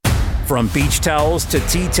From beach towels to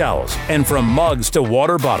tea towels, and from mugs to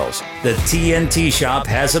water bottles, the TNT Shop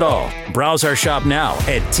has it all. Browse our shop now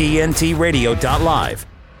at tntradio.live.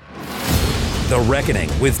 The Reckoning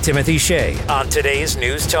with Timothy Shea on today's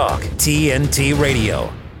News Talk, TNT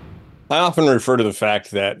Radio. I often refer to the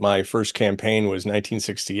fact that my first campaign was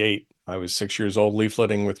 1968. I was 6 years old,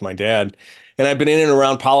 leafleting with my dad, and I've been in and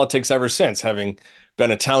around politics ever since, having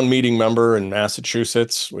been a town meeting member in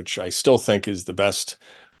Massachusetts, which I still think is the best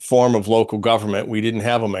form of local government. We didn't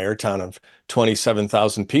have a mayor, town of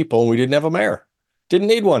 27,000 people. We didn't have a mayor. Didn't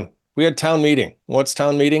need one. We had town meeting. What's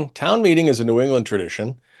town meeting? Town meeting is a New England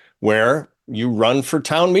tradition where you run for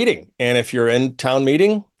town meeting. And if you're in town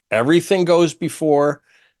meeting, everything goes before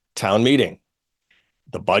town meeting.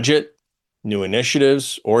 The budget, new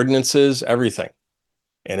initiatives, ordinances, everything.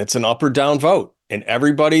 And it's an up or down vote. And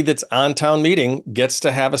everybody that's on town meeting gets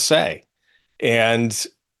to have a say. And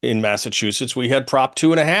in Massachusetts, we had Prop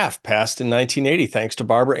 2.5 passed in 1980, thanks to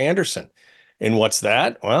Barbara Anderson. And what's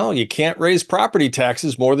that? Well, you can't raise property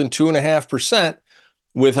taxes more than 2.5%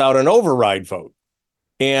 without an override vote.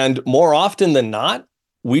 And more often than not,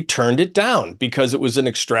 we turned it down because it was an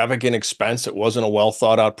extravagant expense. It wasn't a well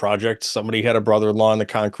thought out project. Somebody had a brother-in-law in the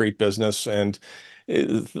concrete business and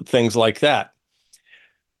things like that.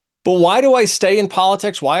 But why do I stay in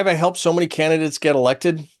politics? Why have I helped so many candidates get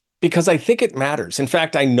elected? Because I think it matters. In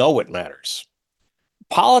fact, I know it matters.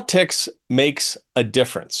 Politics makes a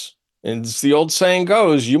difference. And as the old saying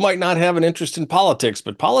goes, you might not have an interest in politics,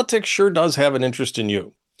 but politics sure does have an interest in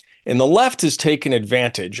you. And the left has taken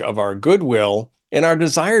advantage of our goodwill and our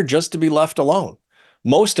desire just to be left alone.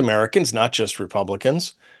 Most Americans, not just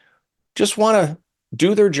Republicans, just want to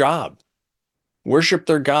do their job, worship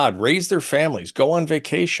their God, raise their families, go on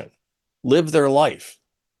vacation, live their life.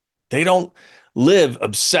 They don't live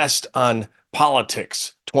obsessed on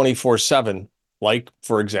politics 24/7, like,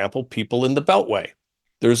 for example, people in the Beltway.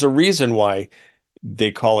 There's a reason why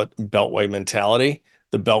they call it Beltway mentality,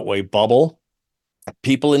 the Beltway bubble.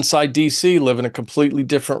 People inside DC live in a completely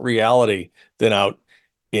different reality than out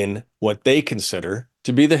in what they consider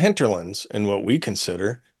to be the hinterlands and what we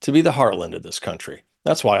consider to be the heartland of this country.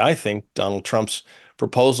 That's why I think Donald Trump's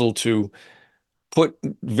proposal to put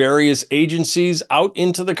various agencies out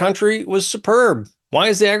into the country was superb. Why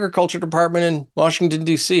is the Agriculture Department in Washington,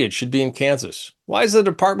 D.C.? It should be in Kansas. Why is the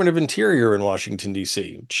Department of Interior in Washington, D.C.?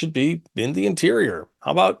 It should be in the interior.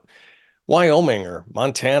 How about Wyoming or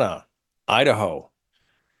Montana, Idaho,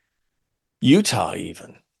 Utah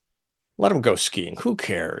even? Let them go skiing. Who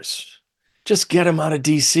cares? Just get them out of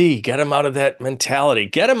D.C. Get them out of that mentality.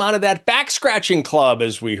 Get them out of that back-scratching club,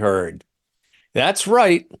 as we heard. That's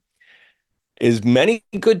right. As many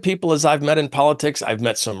good people as I've met in politics, I've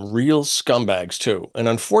met some real scumbags too. And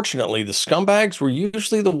unfortunately, the scumbags were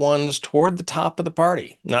usually the ones toward the top of the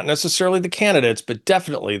party. Not necessarily the candidates, but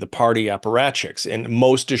definitely the party apparatchiks. And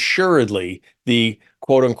most assuredly, the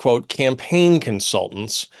quote-unquote campaign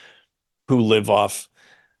consultants who live off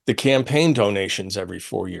the campaign donations every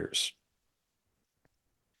 4 years.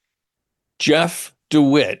 Jeff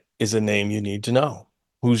DeWitt is a name you need to know.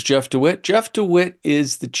 Who's Jeff DeWitt? Jeff DeWitt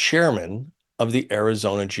is the chairman of the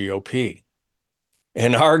Arizona GOP.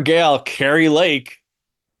 And our gal, Carrie Lake,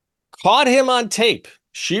 caught him on tape.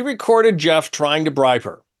 She recorded Jeff trying to bribe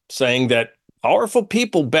her, saying that powerful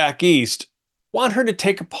people back east want her to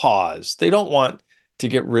take a pause. They don't want to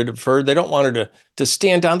get rid of her. They don't want her to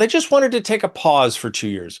stand down. They just want her to take a pause for 2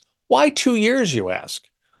 years. Why 2 years, you ask?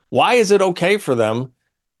 Why is it okay for them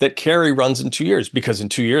that Carrie runs in 2 years? Because in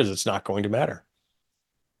 2 years, it's not going to matter.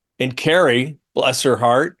 And Carrie, bless her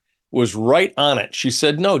heart, was right on it. She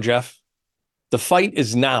said, no, Jeff, the fight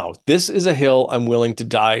is now. This is a hill I'm willing to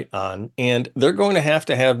die on, and they're going to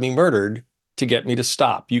have me murdered to get me to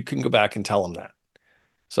stop. You can go back and tell them that.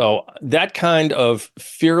 So that kind of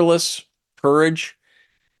fearless courage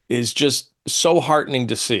is just so heartening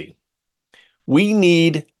to see. We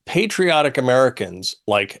need patriotic Americans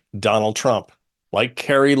like Donald Trump, like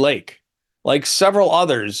Carrie Lake, like several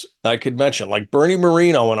others I could mention, like Bernie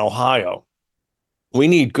Moreno in Ohio. We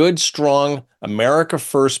need good, strong, America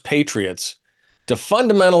First patriots to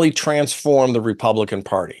fundamentally transform the Republican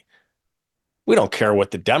Party. We don't care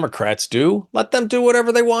what the Democrats do. Let them do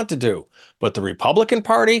whatever they want to do. But the Republican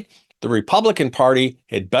Party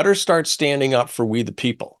had better start standing up for we the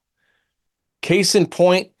people. Case in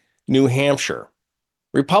point, New Hampshire.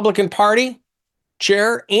 Republican Party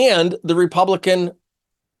chair and the Republican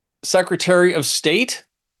Secretary of State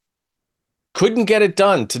couldn't get it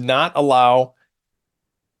done to not allow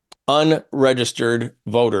unregistered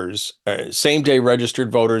voters, same-day registered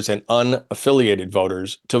voters and unaffiliated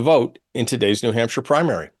voters to vote in today's New Hampshire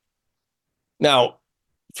primary. Now,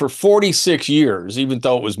 for 46 years, even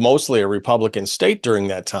though it was mostly a Republican state during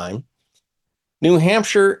that time, New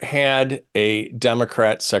Hampshire had a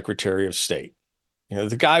Democrat Secretary of State.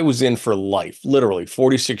 The guy was in for life, literally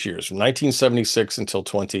 46 years, from 1976 until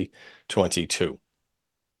 2022.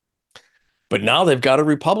 But now they've got a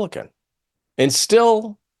Republican. And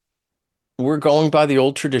still, we're going by the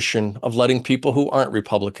old tradition of letting people who aren't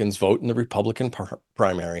Republicans vote in the Republican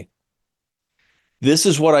primary. This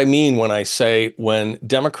is what I mean when I say when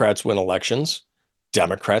Democrats win elections,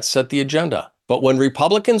 Democrats set the agenda. But when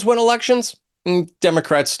Republicans win elections,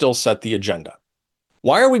 Democrats still set the agenda.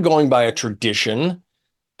 Why are we going by a tradition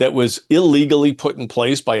that was illegally put in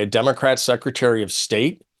place by a Democrat Secretary of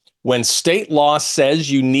State when state law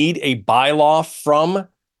says you need a bylaw from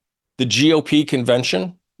the GOP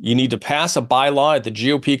convention? You need to pass a bylaw at the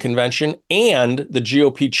GOP convention, and the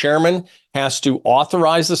GOP chairman has to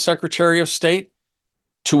authorize the Secretary of State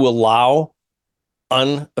to allow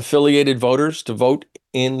unaffiliated voters to vote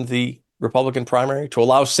in the Republican primary, to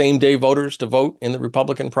allow same-day voters to vote in the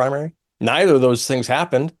Republican primary. Neither of those things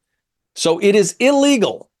happened. So it is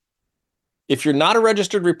illegal. If you're not a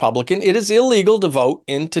registered Republican, it is illegal to vote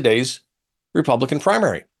in today's Republican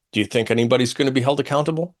primary. Do you think anybody's going to be held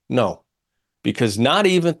accountable? No, because not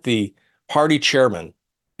even the party chairman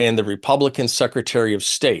and the Republican Secretary of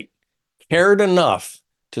State cared enough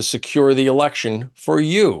to secure the election for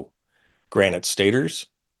you, Granite Staters.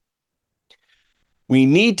 We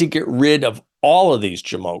need to get rid of all of these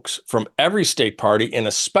jamokes from every state party, and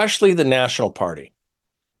especially the national party.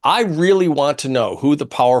 I really want to know who the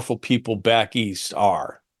powerful people back east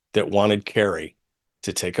are that wanted Kerry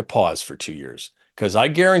to take a pause for 2 years, because I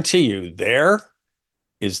guarantee you there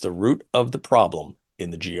is the root of the problem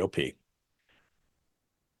in the GOP.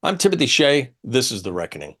 I'm Timothy Shea. This is The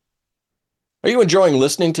Reckoning. Are you enjoying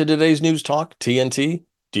listening to today's News Talk, TNT?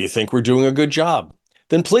 Do you think we're doing a good job?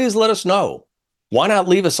 Then please let us know. Why not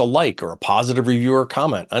leave us a like or a positive review or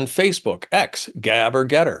comment on Facebook, X, Gab, or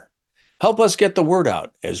Getter? Help us get the word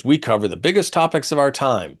out as we cover the biggest topics of our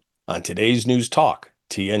time on today's News Talk,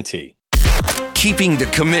 TNT. Keeping the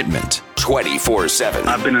commitment 24/7.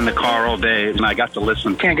 I've been in the car all day and I got to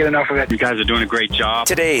listen. Can't get enough of it. You guys are doing a great job.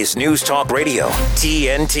 Today's News Talk Radio,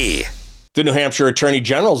 TNT. The New Hampshire Attorney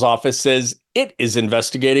General's office says it is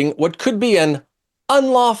investigating what could be an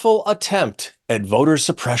unlawful attempt at voter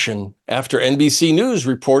suppression after NBC News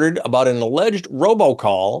reported about an alleged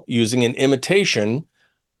robocall using an imitation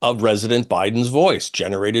of President Biden's voice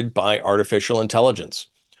generated by artificial intelligence,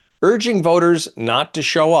 urging voters not to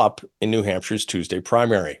show up in New Hampshire's Tuesday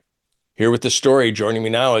primary. Here with the story, joining me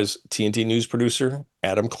now is TNT News producer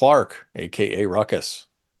Adam Clark, a.k.a. Ruckus.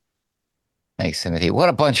 Thanks, Timothy. What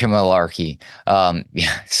a bunch of malarkey.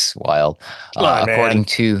 Yeah, it's wild.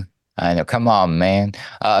 I know, come on, man.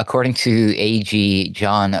 According to AG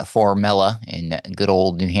John Formella in good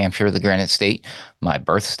old New Hampshire, the Granite State, my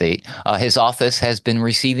birth state, his office has been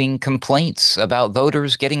receiving complaints about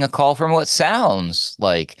voters getting a call from what sounds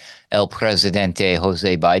like El Presidente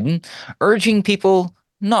Jose Biden, urging people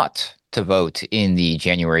not to vote in the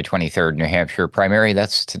January 23rd New Hampshire primary.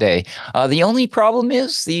 That's today. The only problem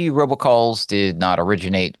is the robocalls did not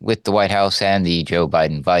originate with the White House, and the Joe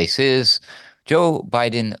Biden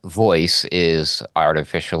voice is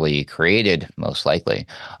artificially created, most likely.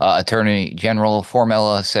 Attorney General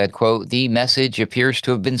Formella said, quote, "The message appears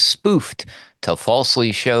to have been spoofed to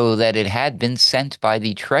falsely show that it had been sent by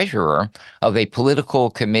the treasurer of a political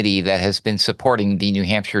committee that has been supporting the New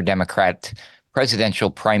Hampshire Democrat presidential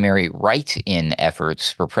primary write-in efforts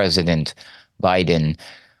for President Biden."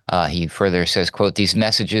 He further says, quote, "These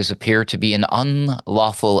messages appear to be an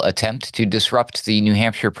unlawful attempt to disrupt the New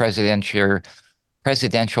Hampshire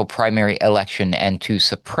presidential primary election and to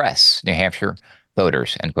suppress New Hampshire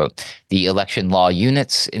voters," end quote. The election law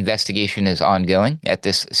unit's investigation is ongoing. At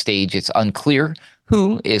this stage, it's unclear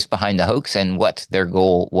who is behind the hoax and what their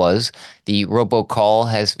goal was. The robocall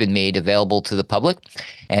has been made available to the public,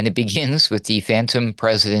 and it begins with the phantom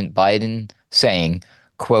President Biden saying,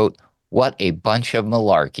 quote, "What a bunch of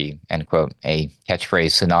malarkey," end quote, a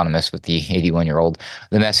catchphrase synonymous with the 81-year-old.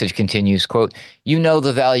 The message continues, quote, "You know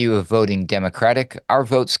the value of voting Democratic. Our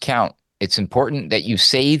votes count. It's important that you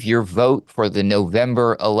save your vote for the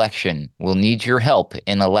November election. We'll need your help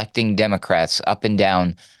in electing Democrats up and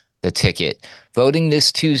down the ticket. Voting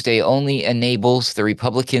this Tuesday only enables the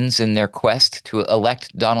Republicans in their quest to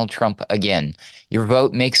elect Donald Trump again. Your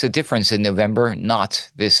vote makes a difference in November, not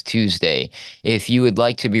this Tuesday. If you would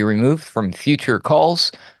like to be removed from future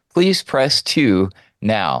calls, please press 2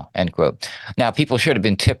 now, end quote. Now, people should have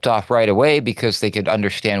been tipped off right away because they could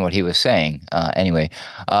understand what he was saying.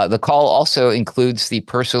 The call also includes the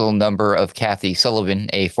personal number of Kathy Sullivan,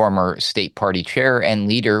 a former state party chair and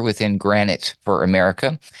leader within Granite for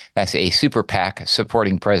America. That's a super PAC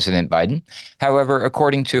supporting President Biden. However,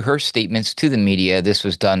 according to her statements to the media, this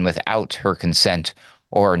was done without her consent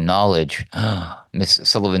or knowledge. Ms.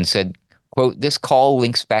 Sullivan said, quote, "This call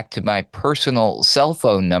links back to my personal cell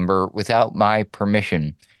phone number without my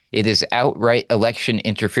permission. It is outright election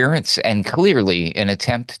interference and clearly an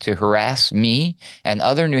attempt to harass me and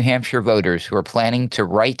other New Hampshire voters who are planning to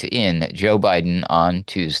write in Joe Biden on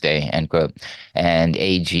Tuesday," end quote. And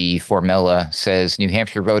AG Formella says New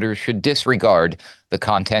Hampshire voters should disregard the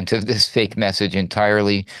content of this fake message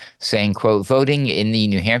entirely, saying, quote, "Voting in the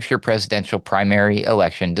New Hampshire presidential primary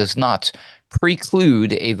election does not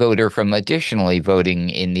preclude a voter from additionally voting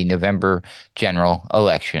in the November general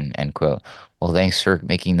election," end quote. Well, thanks for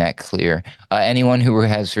making that clear. Anyone who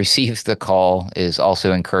has received the call is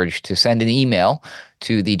also encouraged to send an email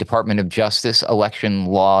to the Department of Justice Election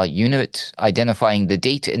Law Unit, identifying the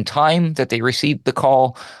date and time that they received the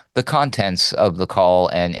call, the contents of the call,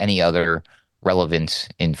 and any other relevant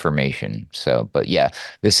information. So, but yeah,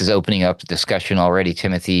 this is opening up discussion already,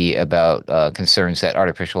 Timothy, about concerns that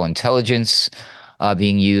artificial intelligence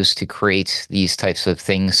being used to create these types of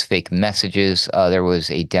things, fake messages. There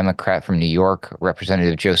was a Democrat from New York,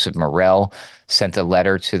 Representative Joseph Morell, sent a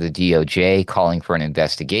letter to the DOJ calling for an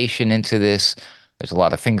investigation into this. There's a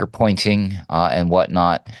lot of finger pointing and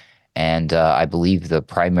whatnot. And I believe the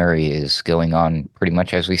primary is going on pretty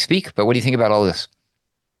much as we speak. But what do you think about all this?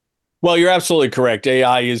 Well, you're absolutely correct.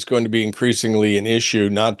 AI is going to be increasingly an issue,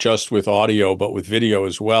 not just with audio, but with video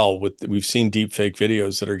as well. We've seen deepfake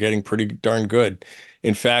videos that are getting pretty darn good.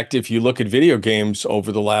 In fact, if you look at video games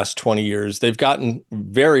over the last 20 years, they've gotten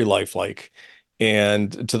very lifelike,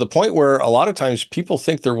 and to the point where a lot of times people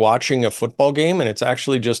think they're watching a football game, and it's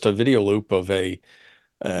actually just a video loop of a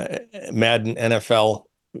Madden NFL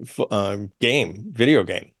video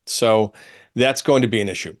game. So that's going to be an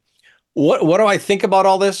issue. What do I think about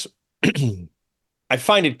all this? I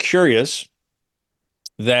find it curious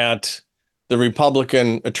that the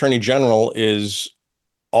Republican Attorney General is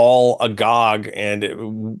all agog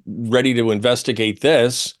and ready to investigate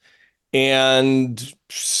this, and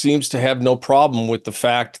seems to have no problem with the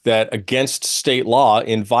fact that against state law,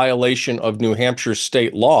 in violation of New Hampshire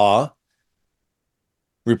state law,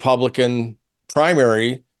 Republican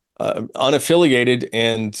primary unaffiliated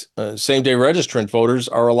and same-day registrant voters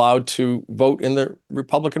are allowed to vote in the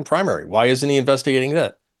Republican primary. Why isn't he investigating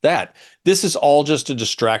that? This is all just a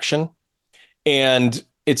distraction. And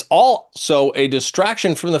it's also a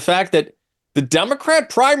distraction from the fact that the Democrat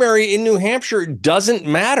primary in New Hampshire doesn't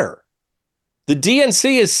matter. The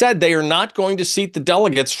DNC has said they are not going to seat the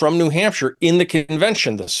delegates from New Hampshire in the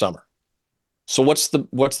convention this summer. So what's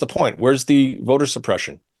the point? Where's the voter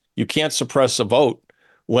suppression? You can't suppress a vote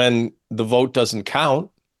when the vote doesn't count.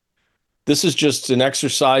 This is just an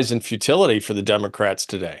exercise in futility for the Democrats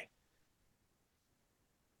today.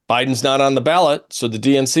 Biden's not on the ballot, so the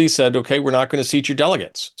DNC said, okay, we're not going to seat your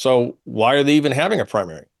delegates. So why are they even having a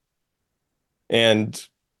primary? And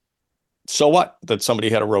so what that somebody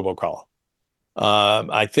had a robocall?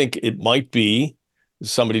 I think it might be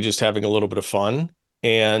somebody just having a little bit of fun.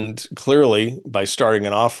 And clearly, by starting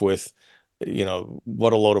it off with,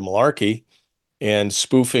 what a load of malarkey, and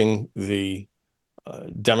spoofing the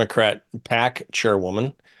Democrat PAC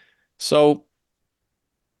chairwoman. So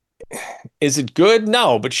is it good?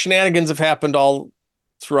 No, but shenanigans have happened all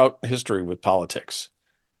throughout history with politics.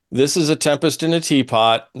 This is a tempest in a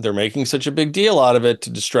teapot. They're making such a big deal out of it to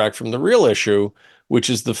distract from the real issue, which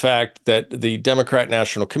is the fact that the Democrat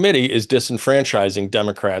National Committee is disenfranchising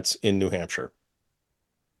Democrats in New Hampshire.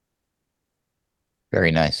 Very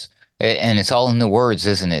nice. And it's all in the words,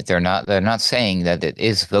 isn't it? They're not saying that it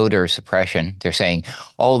is voter suppression. They're saying,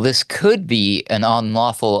 oh, this could be an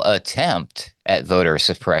unlawful attempt at voter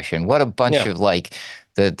suppression. What a bunch of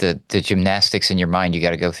the gymnastics in your mind you got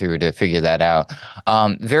to go through to figure that out.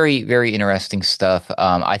 Very, very interesting stuff.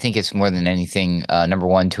 I think it's more than anything, number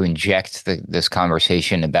one, to inject this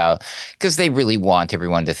conversation about, because they really want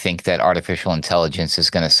everyone to think that artificial intelligence is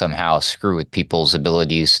going to somehow screw with people's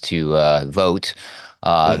abilities to vote.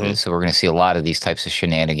 So we're going to see a lot of these types of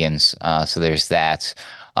shenanigans. So there's that.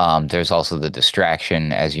 There's also the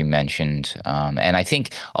distraction, as you mentioned. And I think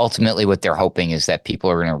ultimately what they're hoping is that people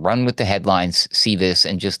are going to run with the headlines, see this,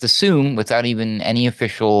 and just assume without even any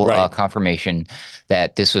official confirmation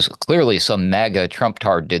that this was clearly some MAGA Trump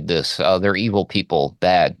tard did this. They're evil people,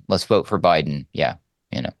 bad. Let's vote for Biden. Yeah,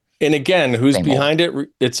 And again, who's Same behind it?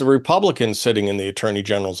 It's a Republican sitting in the Attorney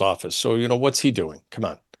General's office. So, what's he doing? Come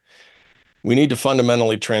on. We need to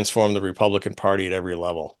fundamentally transform the Republican Party at every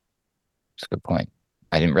level. That's a good point.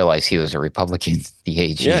 I didn't realize he was a Republican, the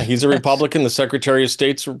AG. Yeah, he's a Republican. The Secretary of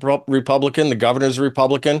State's Republican. The governor's a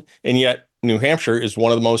Republican. And yet New Hampshire is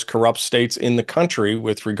one of the most corrupt states in the country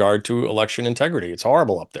with regard to election integrity. It's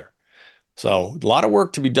horrible up there. So a lot of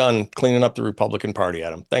work to be done cleaning up the Republican Party,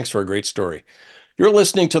 Adam. Thanks for a great story. You're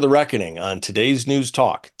listening to The Reckoning on today's News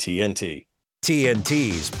Talk, TNT.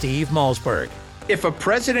 TNT's Steve Malzberg. If a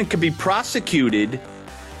president could be prosecuted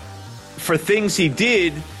for things he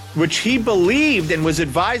did, which he believed and was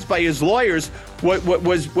advised by his lawyers, what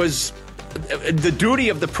was the duty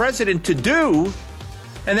of the president to do,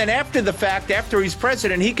 and then after the fact, after he's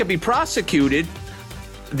president, he could be prosecuted.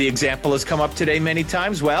 The example has come up today many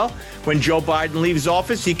times. Well, when Joe Biden leaves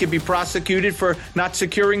office, he could be prosecuted for not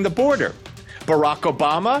securing the border. Barack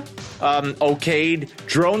Obama okayed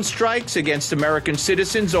drone strikes against American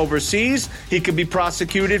citizens overseas. He could be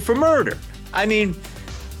prosecuted for murder. I mean,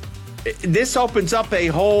 this opens up a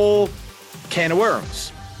whole can of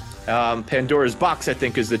worms. Pandora's box, I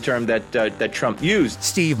think, is the term that Trump used.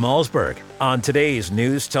 Steve Malzberg on today's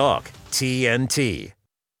News Talk, TNT.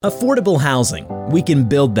 Affordable housing, we can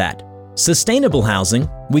build that. Sustainable housing,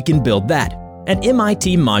 we can build that. At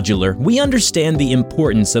MIT Modular, we understand the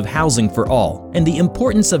importance of housing for all and the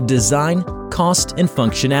importance of design, cost, and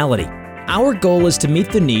functionality. Our goal is to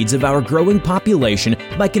meet the needs of our growing population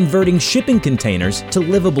by converting shipping containers to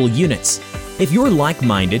livable units. If you're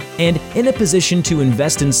like-minded and in a position to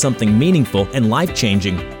invest in something meaningful and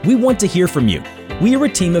life-changing, we want to hear from you. We are a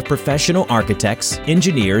team of professional architects,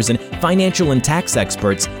 engineers, and financial and tax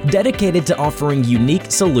experts dedicated to offering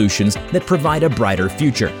unique solutions that provide a brighter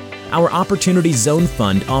future. Our Opportunity Zone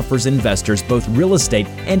Fund offers investors both real estate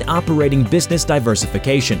and operating business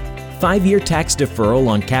diversification, 5-year tax deferral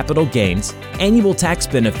on capital gains, annual tax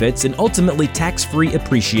benefits, and ultimately tax-free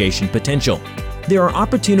appreciation potential. There are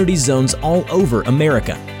opportunity zones all over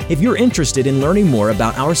America. If you're interested in learning more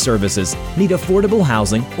about our services, need affordable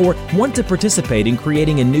housing, or want to participate in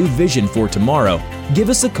creating a new vision for tomorrow, give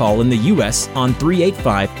us a call in the U.S. on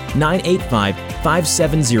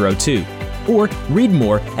 385-985-5702. Or read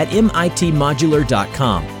more at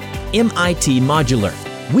mitmodular.com. MIT Modular.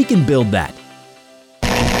 We can build that.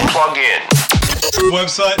 Plug in.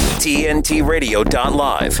 Website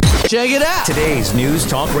TNTradio.live. check it out. Today's News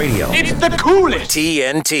Talk Radio. It's the coolest.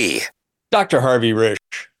 TNT. Dr. Harvey Risch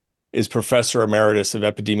is Professor Emeritus of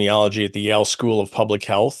Epidemiology at the Yale School of Public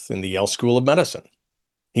Health and the Yale School of Medicine.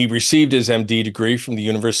 He received his MD degree from the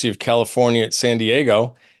University of California at San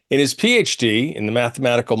Diego and his PhD in the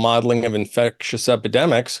mathematical modeling of infectious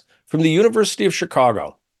epidemics from the University of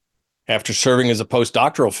Chicago. After serving as a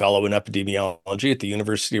postdoctoral fellow in epidemiology at the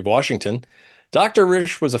University of Washington, Dr.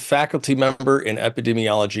 Risch was a faculty member in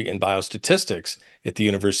epidemiology and biostatistics at the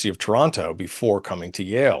University of Toronto before coming to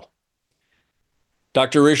Yale.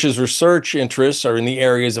 Dr. Risch's research interests are in the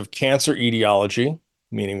areas of cancer etiology,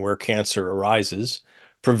 meaning where cancer arises,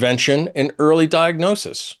 prevention, and early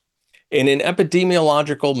diagnosis, and in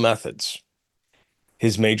epidemiological methods.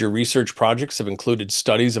 His major research projects have included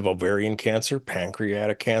studies of ovarian cancer,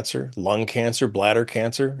 pancreatic cancer, lung cancer, bladder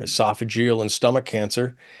cancer, esophageal and stomach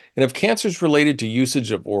cancer, and of cancers related to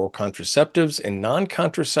usage of oral contraceptives and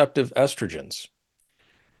non-contraceptive estrogens.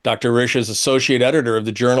 Dr. Risch is associate editor of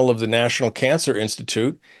the Journal of the National Cancer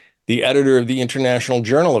Institute, the editor of the International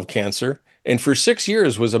Journal of Cancer, and for 6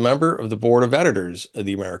 years was a member of the board of editors of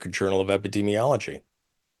the American Journal of Epidemiology.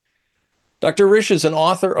 Dr. Risch is an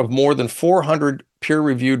author of more than 400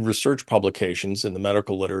 peer-reviewed research publications in the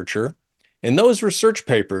medical literature, and those research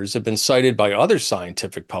papers have been cited by other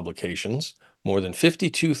scientific publications more than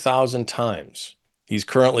 52,000 times. He's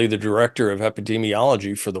currently the director of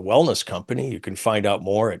epidemiology for the Wellness Company. You can find out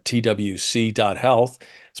more at twc.health.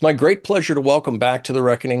 It's my great pleasure to welcome back to The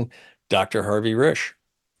Reckoning, Dr. Harvey Risch.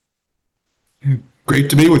 Great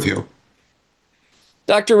to be with you.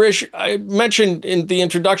 Dr. Risch, I mentioned in the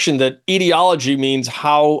introduction that etiology means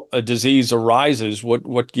how a disease arises,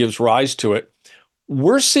 what gives rise to it.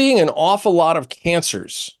 We're seeing an awful lot of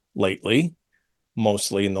cancers lately,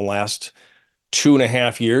 mostly in the last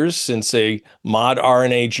 2.5 years since a mod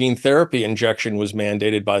RNA gene therapy injection was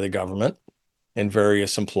mandated by the government and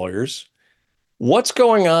various employers. What's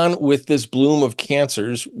going on with this bloom of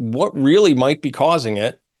cancers? What really might be causing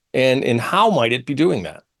it, and how might it be doing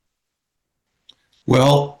that?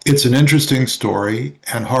 Well, it's an interesting story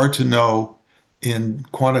and hard to know in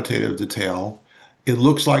quantitative detail. It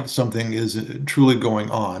looks like something is truly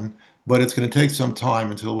going on, but it's going to take some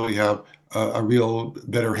time until we have a real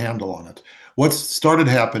better handle on it. What started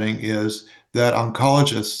happening is that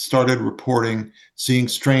oncologists started reporting seeing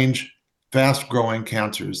strange, fast-growing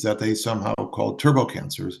cancers that they somehow called turbo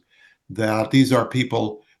cancers. That these are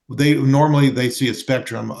people, they see a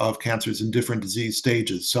spectrum of cancers in different disease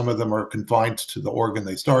stages. Some of them are confined to the organ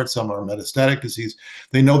they start, some are metastatic disease.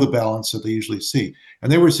 They know the balance that they usually see.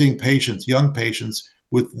 And they were seeing patients, young patients,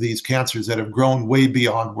 with these cancers that have grown way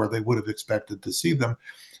beyond where they would have expected to see them.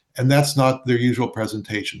 And that's not their usual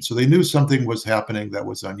presentation. So they knew something was happening that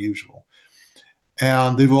was unusual.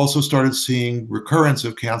 And they've also started seeing recurrence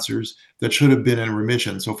of cancers that should have been in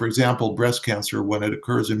remission. So, for example, breast cancer, when it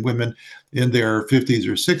occurs in women in their 50s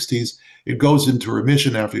or 60s, it goes into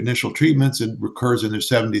remission after initial treatments. It recurs in their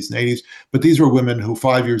 70s and 80s. But these were women who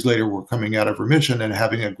 5 years later were coming out of remission and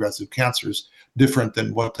having aggressive cancers, different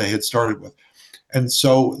than what they had started with. And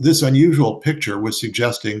so this unusual picture was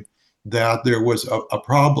suggesting that there was a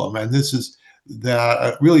problem. And this is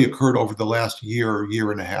that really occurred over the last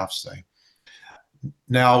year and a half, say.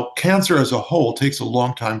 Now, cancer as a whole takes a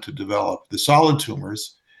long time to develop. The solid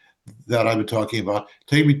tumors that I've been talking about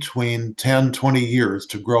take between 10, 20 years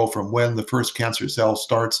to grow from when the first cancer cell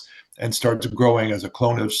starts growing as a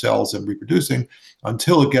clone of cells and reproducing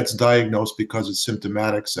until it gets diagnosed because it's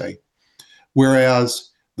symptomatic, say. Whereas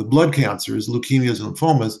the blood cancers, leukemias and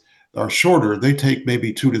lymphomas, are shorter. They take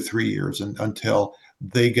maybe 2 to 3 years until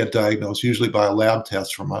they get diagnosed, usually by a lab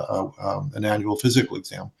test from an annual physical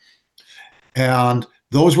exam. And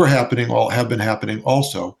those have been happening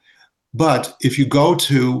also. But if you go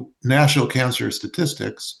to national cancer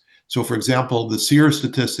statistics, so for example, the SEER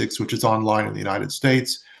statistics, which is online in the United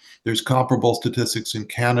States, there's comparable statistics in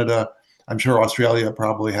Canada. I'm sure Australia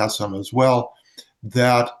probably has some as well,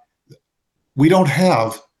 that we don't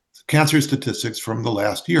have cancer statistics from the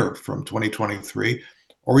last year, from 2023,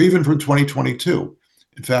 or even from 2022.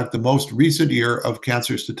 In fact, the most recent year of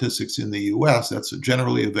cancer statistics in the US that's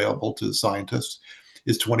generally available to the scientists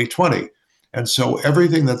is 2020. And so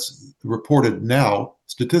everything that's reported now,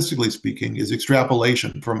 statistically speaking, is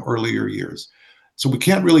extrapolation from earlier years. So we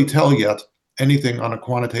can't really tell yet anything on a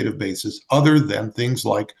quantitative basis other than things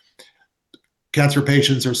like cancer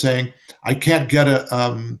patients are saying, I can't get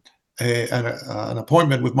an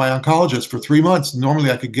appointment with my oncologist for 3 months.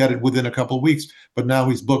 Normally I could get it within a couple of weeks, but now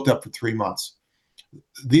he's booked up for 3 months.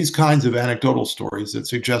 These kinds of anecdotal stories that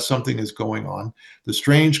suggest something is going on, the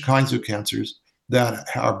strange kinds of cancers that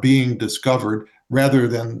are being discovered rather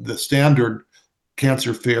than the standard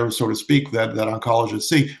cancer fare, so to speak, that oncologists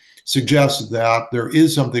see, suggests that there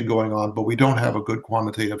is something going on, but we don't have a good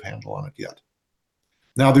quantitative handle on it yet.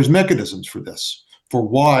 Now, there's mechanisms for this, for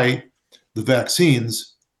why the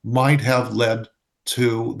vaccines might have led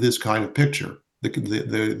to this kind of picture, the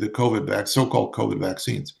COVID so-called COVID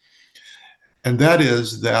vaccines. And that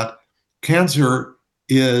is that cancer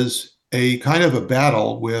is a kind of a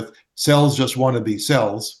battle with cells just want to be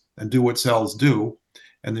cells and do what cells do,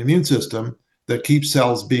 and the immune system that keeps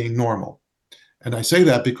cells being normal. And I say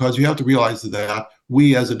that because you have to realize that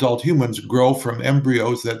we as adult humans grow from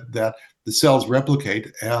embryos that the cells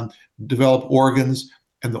replicate and develop organs,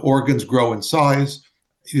 and the organs grow in size,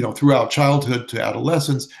 throughout childhood to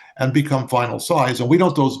adolescence and become final size. And we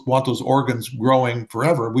don't want those organs growing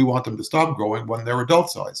forever. We want them to stop growing when they're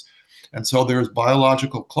adult size. And so there's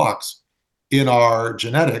biological clocks in our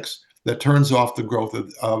genetics that turns off the growth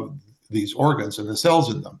of these organs and the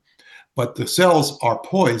cells in them. But the cells are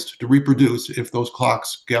poised to reproduce if those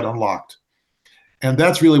clocks get unlocked. And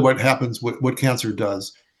that's really what happens, what cancer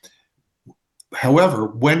does. However,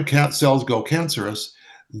 when cells go cancerous,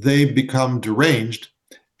 they become deranged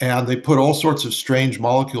and they put all sorts of strange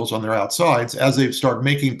molecules on their outsides as they start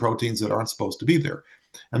making proteins that aren't supposed to be there.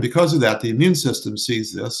 And because of that, the immune system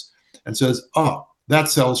sees this and says, oh, that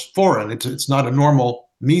cell's foreign. It's not a normal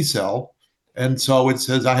me cell. And so it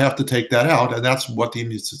says, I have to take that out. And that's what the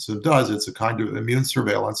immune system does. It's a kind of immune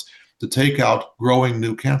surveillance to take out growing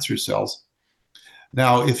new cancer cells.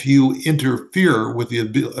 Now, if you interfere with the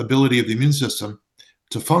ability of the immune system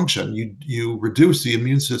to function, you reduce the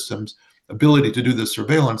immune system's ability to do the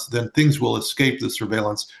surveillance, then things will escape the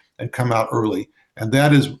surveillance and come out early. And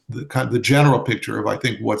that is the general picture of, I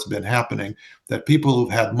think, what's been happening, that people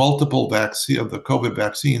who've had multiple of the COVID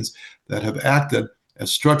vaccines that have acted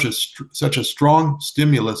as such a strong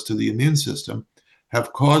stimulus to the immune system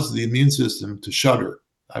have caused the immune system to shudder,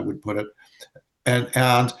 I would put it,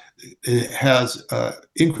 and it has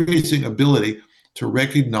increasing ability to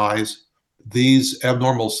recognize these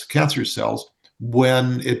abnormal cancer cells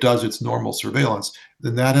when it does its normal surveillance.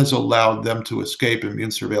 Then that has allowed them to escape immune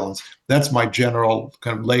surveillance. That's my general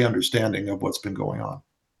kind of lay understanding of what's been going on.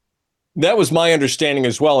 That was my understanding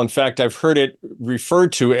as well. In fact, I've heard it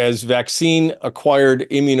referred to as vaccine-acquired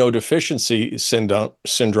immunodeficiency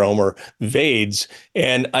syndrome, or VAIDS.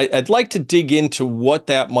 And I'd like to dig into what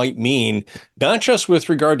that might mean, not just with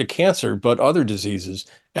regard to cancer, but other diseases,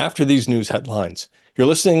 after these news headlines. You're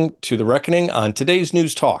listening to The Reckoning on today's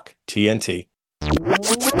News Talk, TNT.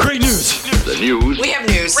 Great news. The news. We have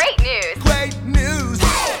news. Great news. Great news.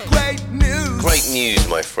 Great news. Great news,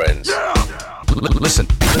 my friends. Listen.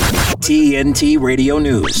 TNT Radio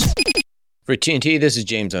News. For TNT, this is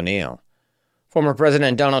James O'Neill. Former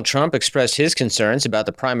President Donald Trump expressed his concerns about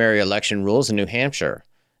the primary election rules in New Hampshire.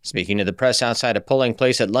 Speaking to the press outside a polling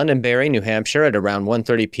place at Londonderry, New Hampshire at around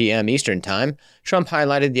 1:30 p.m. Eastern Time, Trump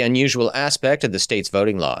highlighted the unusual aspect of the state's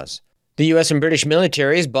voting laws. The U.S. and British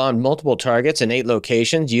militaries bombed multiple targets in 8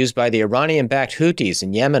 locations used by the Iranian-backed Houthis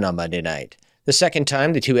in Yemen on Monday night. The second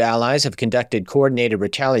time the two allies have conducted coordinated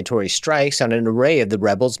retaliatory strikes on an array of the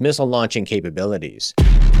rebels' missile-launching capabilities.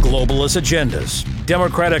 Globalist agendas,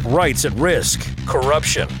 democratic rights at risk,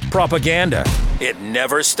 corruption, propaganda. It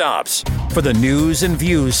never stops. For the news and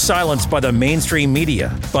views silenced by the mainstream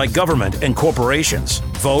media, by government and corporations,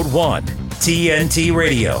 vote 1. TNT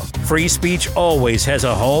Radio. Free speech always has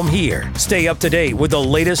a home here. Stay up to date with the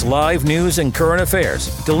latest live news and current affairs,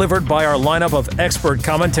 delivered by our lineup of expert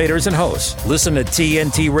commentators and hosts. Listen to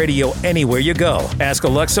TNT Radio anywhere you go. Ask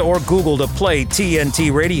Alexa or Google to play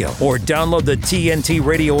TNT Radio, or download the TNT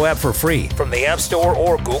Radio app for free from the App Store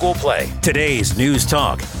or Google Play. Today's News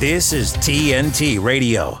Talk. This is TNT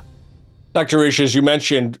Radio. Dr. Risch, as you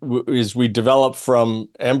mentioned, as we develop from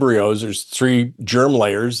embryos, there's 3 germ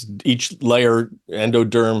layers. Each layer,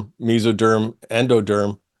 endoderm, mesoderm,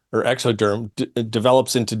 endoderm, or exoderm,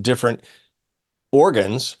 develops into different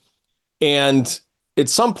organs. And at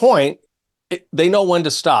some point, they know when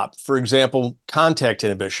to stop. For example, contact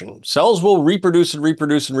inhibition. Cells will reproduce and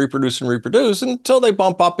reproduce and reproduce and reproduce until they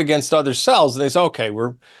bump up against other cells. And they say, okay,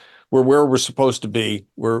 we're where we're supposed to be.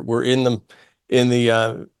 We're in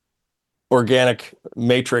the organic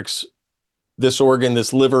matrix. This organ,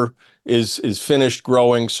 this liver is finished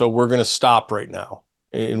growing, so we're going to stop right now.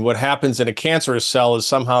 And what happens in a cancerous cell is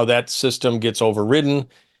somehow that system gets overridden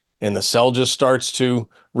and the cell just starts to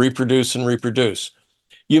reproduce and reproduce.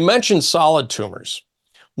 You mentioned solid tumors.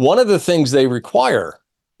 One of the things they require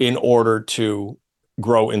in order to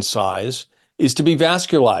grow in size is to be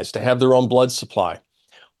vascularized, to have their own blood supply.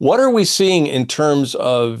 What are we seeing in terms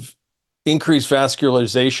of increased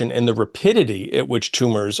vascularization and the rapidity at which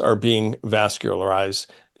tumors are being vascularized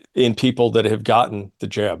in people that have gotten the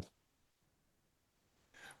jab?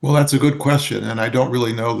 Well, that's a good question, and I don't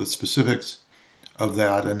really know the specifics of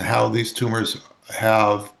that and how these tumors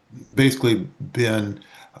have basically been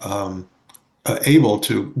able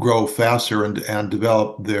to grow faster and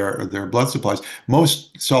develop their blood supplies.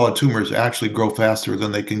 Most solid tumors actually grow faster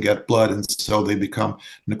than they can get blood, and so they become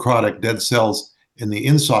necrotic, dead cells in the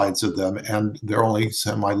insides of them, and they're only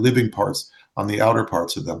semi-living parts on the outer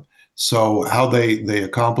parts of them. So how they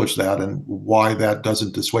accomplish that and why that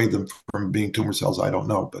doesn't dissuade them from being tumor cells, I don't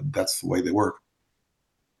know, but that's the way they work.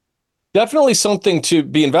 Definitely something to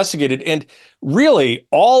be investigated. And really,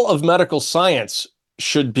 all of medical science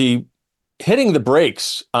should be hitting the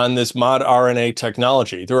brakes on this mod RNA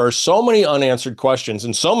technology. There are so many unanswered questions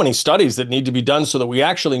and so many studies that need to be done so that we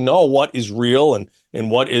actually know what is real and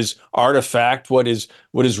what is artifact, what is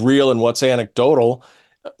real and what's anecdotal,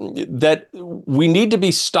 that we need to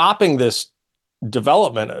be stopping this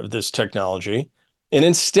development of this technology. And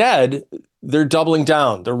instead, they're doubling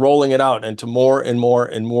down. They're rolling it out into more and more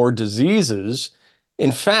and more diseases.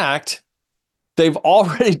 In fact, they've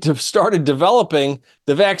already started developing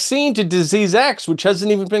the vaccine to disease X, which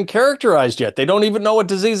hasn't even been characterized yet. They don't even know what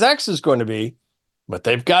disease X is going to be, but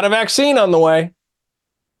they've got a vaccine on the way.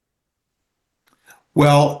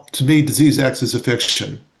 Well, to me, disease X is a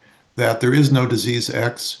fiction, that there is no disease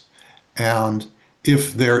X. And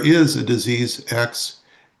if there is a disease X,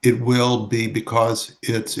 it will be because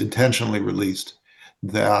it's intentionally released.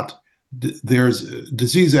 That there's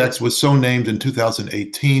disease X was so named in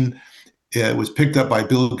 2018. It was picked up by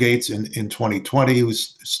Bill Gates in 2020, who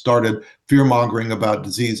started fear-mongering about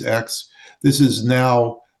disease X. This is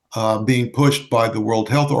now being pushed by the World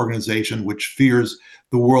Health Organization, which fears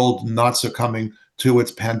the world not succumbing to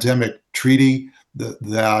its pandemic treaty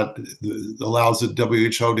that allows the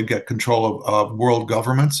WHO to get control of world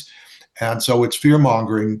governments. And so it's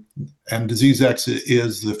fear-mongering, and disease X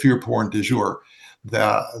is the fear porn du jour,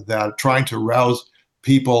 that trying to rouse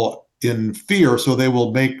people in fear so they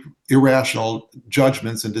will make irrational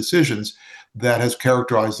judgments and decisions that has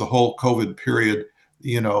characterized the whole COVID period,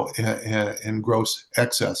 in gross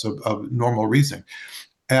excess of normal reasoning.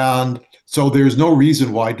 And so there's no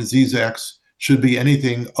reason why disease X should be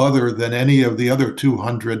anything other than any of the other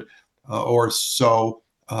 200 or so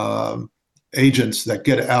agents that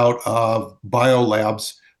get out of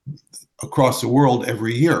biolabs across the world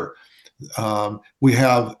every year. We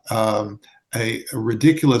have a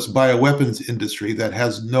ridiculous bioweapons industry that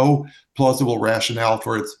has no plausible rationale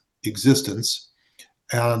for its existence,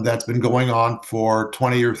 and that's been going on for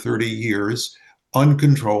 20 or 30 years,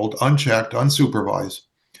 uncontrolled, unchecked, unsupervised.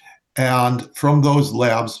 And from those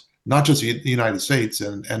labs, not just the United States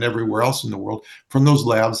and everywhere else in the world, from those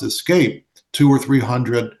labs escape 200 or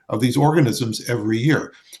 300 of these organisms every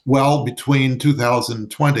year. Well, between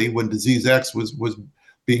 2020, when disease X was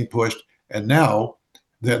being pushed, and now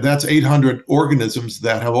that's 800 organisms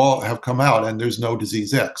that have come out, and there's no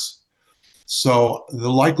disease X. So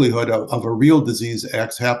the likelihood of a real disease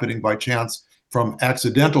X happening by chance from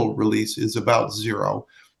accidental release is about zero.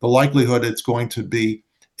 The likelihood it's going to be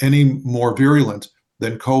any more virulent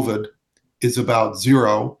than COVID is about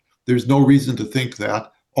zero. There's no reason to think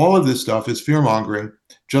that. All of this stuff is fear-mongering,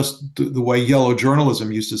 just the way yellow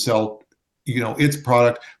journalism used to sell, its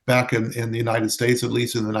product back in the United States, at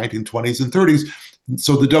least in the 1920s and 30s.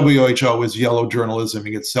 So the WHO is yellow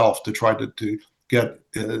journalisming itself to try to get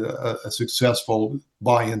a successful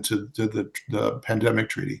buy-in to the pandemic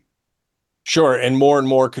treaty. Sure, and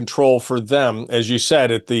more control for them, as you said,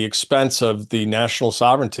 at the expense of the national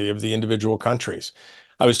sovereignty of the individual countries.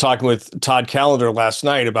 I was talking with Todd Callender last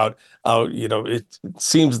night about how, it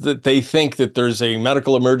seems that they think that there's a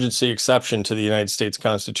medical emergency exception to the United States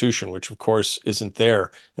Constitution, which of course isn't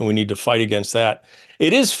there, and we need to fight against that.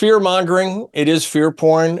 It is fear-mongering, it is fear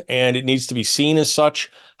porn, and it needs to be seen as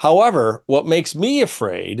such. However, what makes me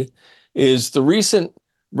afraid is the recent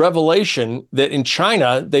revelation that in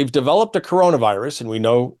China, they've developed a coronavirus, and we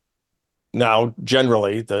know now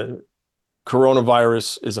generally the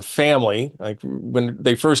coronavirus is a family. Like when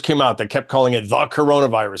they first came out, they kept calling it the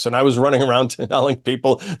coronavirus. And I was running around telling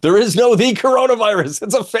people there is no the coronavirus.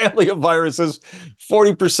 It's a family of viruses.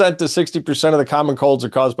 40% to 60% of the common colds are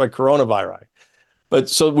caused by coronavirus. But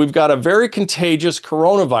so we've got a very contagious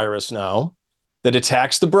coronavirus now that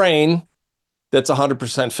attacks the brain that's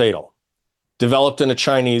 100% fatal, developed in a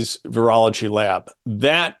Chinese virology lab.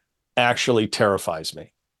 That actually terrifies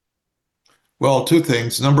me. Well, two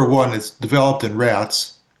things. Number one, it's developed in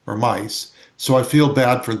rats or mice. So I feel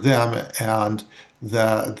bad for them, and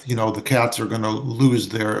the cats are going to lose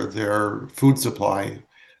their food supply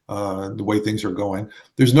the way things are going.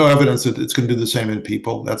 There's no evidence that it's going to do the same in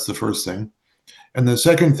people. That's the first thing. And the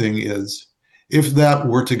second thing is, if that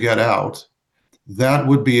were to get out, that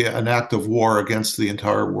would be an act of war against the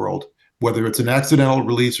entire world. Whether it's an accidental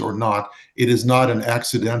release or not, it is not an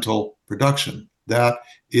accidental production. That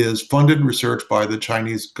is funded research by the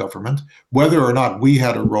Chinese government. Whether or not we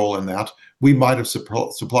had a role in that, we might have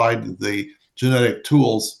supplied the genetic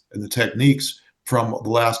tools and the techniques from the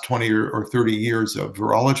last 20 or 30 years of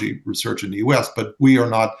virology research in the US, but we are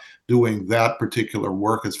not doing that particular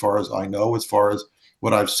work as far as I know, as far as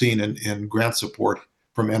what I've seen in grant support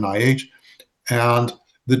from NIH. And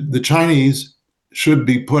the Chinese should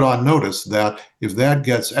be put on notice that if that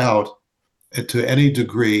gets out to any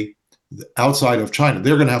degree outside of China,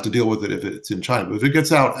 they're going to have to deal with it if it's in China. But if it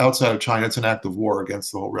gets out outside of China, it's an act of war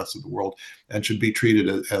against the whole rest of the world and should be treated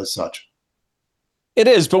as such. It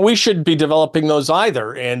is, but we shouldn't be developing those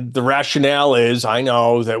either. And the rationale is, I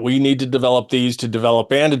know that we need to develop these to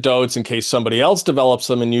develop antidotes in case somebody else develops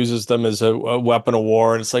them and uses them as a weapon of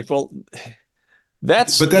war. And it's like, well,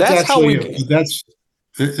 that's actually, how we...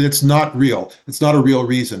 It's not real. It's not a real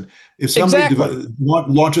reason. If somebody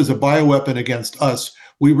launches a bioweapon against us,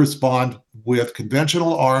 we respond with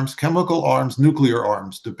conventional arms, chemical arms, nuclear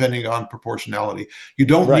arms, depending on proportionality. You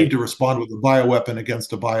don't need to respond with a bioweapon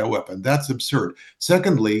against a bioweapon. That's absurd.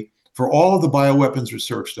 Secondly, for all of the bioweapons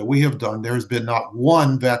research that we have done, there has been not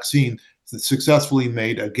one vaccine that's successfully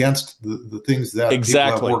made against the things that people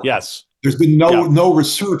have worked on. There's been no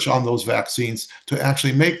research on those vaccines to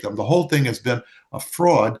actually make them. The whole thing has been a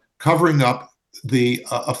fraud covering up the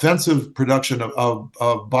offensive production of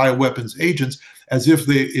bioweapons agents as if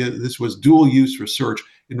this was dual-use research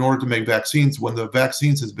in order to make vaccines, when the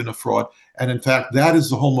vaccines has been a fraud. And in fact, that is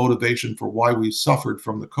the whole motivation for why we suffered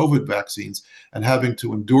from the COVID vaccines and having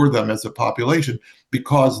to endure them as a population,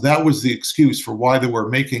 because that was the excuse for why they were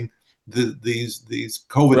making these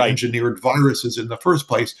COVID engineered viruses in the first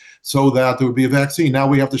place, so that there would be a vaccine. Now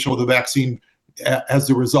we have to show the vaccine as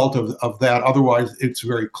the result of that. Otherwise, it's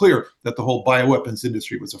very clear that the whole bioweapons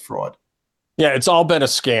industry was a fraud. Yeah, it's all been a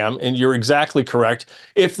scam, and you're exactly correct.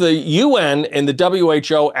 If the UN and the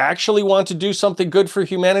WHO actually want to do something good for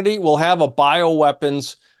humanity, we'll have a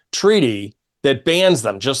bioweapons treaty that bans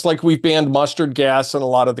them, just like we've banned mustard gas and a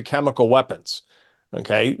lot of the chemical weapons.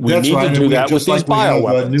 Okay, we That's need right. to And do we that with just these like we have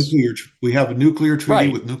bioweapons. we have a nuclear treaty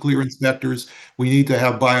Right. with nuclear inspectors. We need to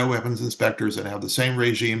have bioweapons inspectors and have the same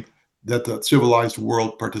regime that the civilized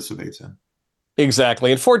world participates in.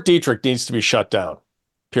 Exactly. And Fort Detrick needs to be shut down.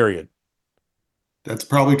 Period. That's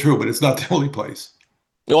probably true, but it's not the only place.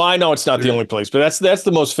 Well, I know it's not the only place, but that's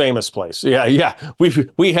the most famous place. Yeah, yeah.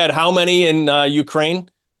 We had how many in Ukraine,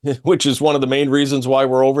 which is one of the main reasons why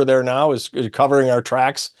we're over there now, is covering our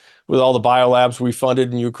tracks with all the biolabs we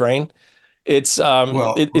funded in Ukraine. It's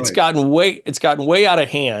Right. gotten way out of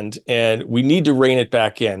hand, and we need to rein it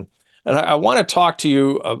back in. And I want to talk to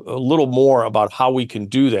you a little more about how we can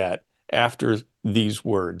do that after these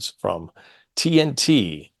words from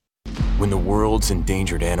TNT. When the world's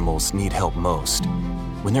endangered animals need help most,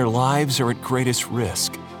 when their lives are at greatest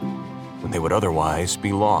risk, when they would otherwise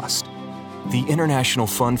be lost, the International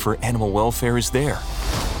Fund for Animal Welfare is there,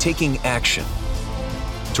 taking action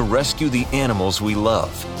to rescue the animals we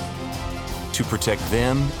love, to protect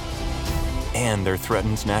them and their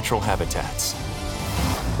threatened natural habitats.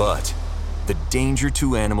 But the danger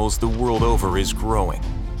to animals the world over is growing,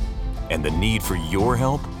 and the need for your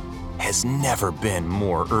help has never been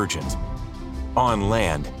more urgent. On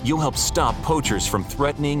land, you'll help stop poachers from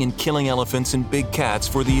threatening and killing elephants and big cats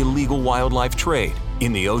for the illegal wildlife trade.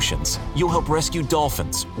 In the oceans, you'll help rescue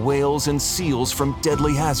dolphins, whales, and seals from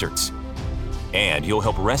deadly hazards. And you'll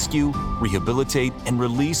help rescue, rehabilitate, and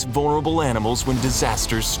release vulnerable animals when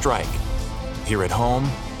disasters strike. Here at home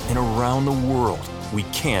and around the world, we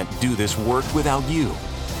can't do this work without you.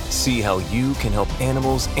 See how you can help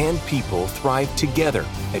animals and people thrive together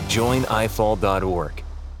at joinifall.org.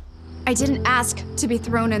 I didn't ask to be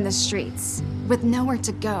thrown in the streets with nowhere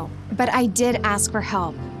to go, but I did ask for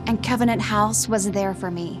help, and Covenant House was there for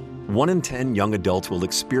me. 1 in 10 young adults will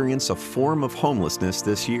experience a form of homelessness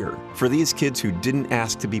this year. For these kids who didn't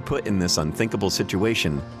ask to be put in this unthinkable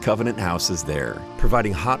situation, Covenant House is there,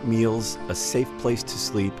 providing hot meals, a safe place to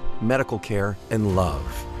sleep, medical care, and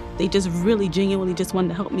love. They just really genuinely just wanted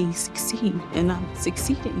to help me succeed, and I'm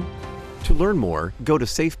succeeding. To learn more, go to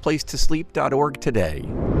safeplacetosleep.org today.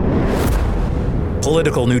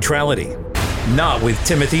 Political neutrality. Not with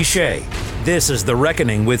Timothy Shea. This is The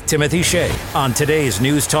Reckoning with Timothy Shea on today's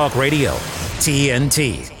News Talk Radio,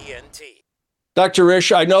 TNT. Dr.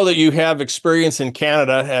 Risch, I know that you have experience in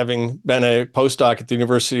Canada, having been a postdoc at the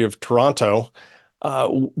University of Toronto.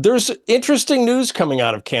 There's interesting news coming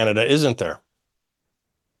out of Canada, isn't there?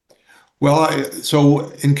 Well,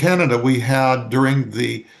 so in Canada, we had during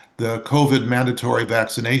the COVID mandatory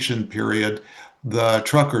vaccination period, the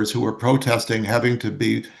truckers who were protesting having to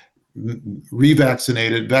be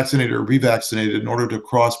vaccinated or revaccinated in order to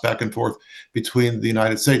cross back and forth between the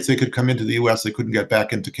United States. They could come into the U.S., they couldn't get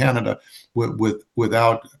back into Canada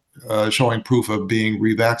without showing proof of being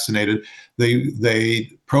revaccinated.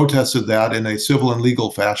 They protested that in a civil and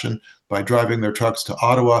legal fashion by driving their trucks to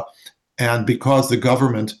Ottawa. And because the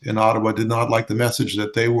government in Ottawa did not like the message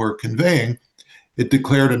that they were conveying, it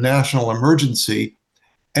declared a national emergency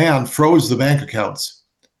and froze the bank accounts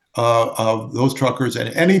of those truckers and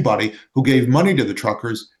anybody who gave money to the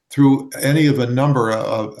truckers through any of a number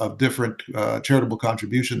of different charitable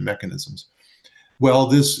contribution mechanisms. Well,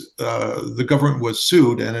 the government was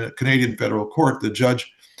sued, and in a Canadian federal court, the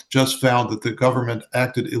judge just found that the government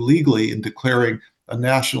acted illegally in declaring a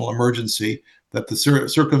national emergency, that the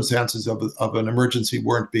circumstances of an emergency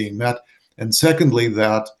weren't being met, and secondly,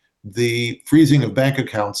 that the freezing of bank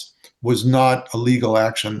accounts was not a legal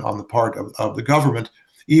action on the part of the government.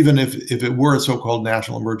 Even if it were a so-called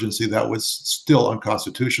national emergency, that was still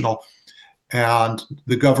unconstitutional. And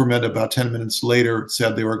the government, about 10 minutes later,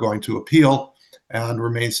 said they were going to appeal, and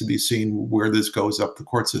remains to be seen where this goes up the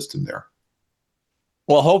court system there.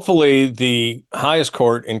 Well, hopefully the highest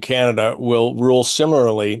court in Canada will rule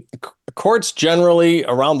similarly. Courts generally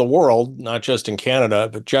around the world, not just in Canada,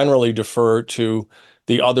 but generally defer to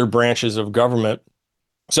the other branches of government.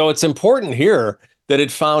 So it's important here that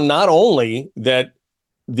it found not only that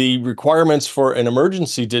the requirements for an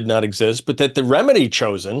emergency did not exist, but that the remedy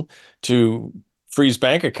chosen to freeze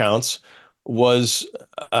bank accounts was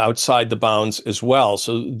outside the bounds as well.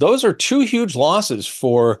 So those are two huge losses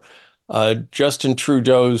for Justin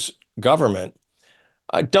Trudeau's government.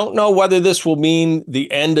 I don't know whether this will mean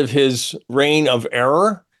the end of his reign of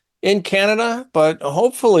error in Canada, but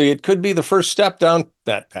hopefully it could be the first step down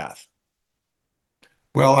that path.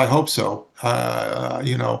 Well, I hope so.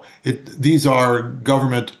 These are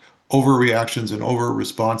government overreactions and over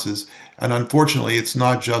responses. And unfortunately, it's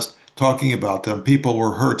not just talking about them. People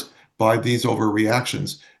were hurt by these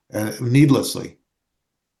overreactions needlessly.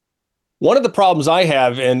 One of the problems I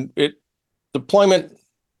have, and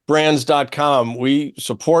deploymentbrands.com, we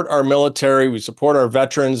support our military, we support our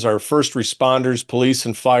veterans, our first responders, police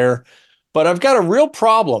and fire. But I've got a real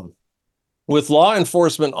problem with law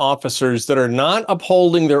enforcement officers that are not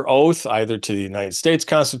upholding their oath, either to the United States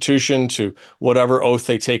Constitution, to whatever oath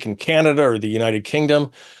they take in Canada or the United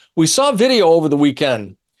Kingdom. We saw video over the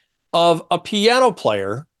weekend of a piano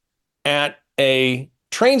player at a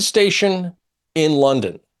train station in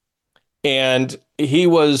London. And he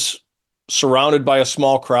was surrounded by a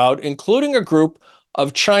small crowd, including a group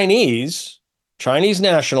of Chinese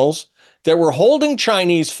nationals that were holding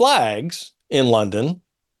Chinese flags in London.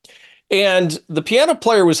 And the piano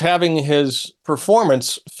player was having his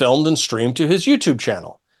performance filmed and streamed to his YouTube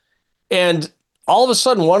channel. And all of a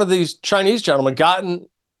sudden, one of these Chinese gentlemen got in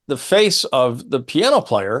the face of the piano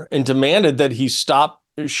player and demanded that he stop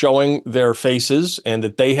showing their faces and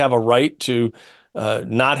that they have a right to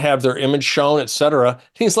not have their image shown, etc.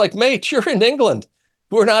 He's like, mate, you're in England.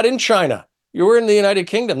 We're not in China. You're in the United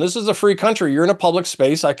Kingdom. This is a free country. You're in a public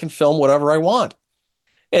space. I can film whatever I want.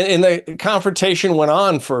 And the confrontation went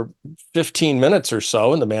on for 15 minutes or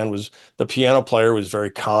so. And the piano player was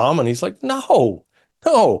very calm. And he's like, no,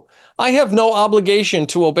 I have no obligation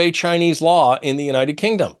to obey Chinese law in the United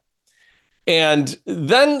Kingdom. And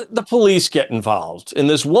then the police get involved. And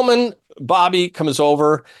this woman, Bobby, comes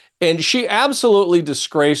over and she absolutely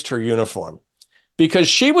disgraced her uniform because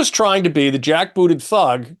she was trying to be the jackbooted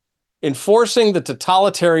thug enforcing the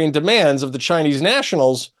totalitarian demands of the Chinese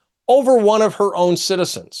nationals over one of her own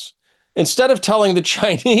citizens. Instead of telling the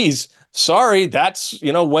Chinese, sorry, that's,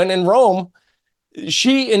 when in Rome,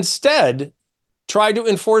 she instead tried to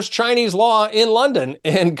enforce Chinese law in London.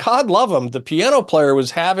 And God love him, the piano player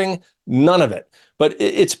was having none of it. But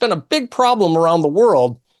it's been a big problem around the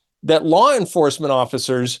world that law enforcement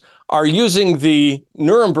officers are using the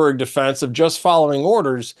Nuremberg defense of just following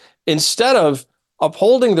orders instead of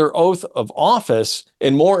upholding their oath of office,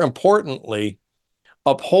 and more importantly,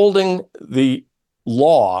 upholding the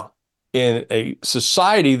law in a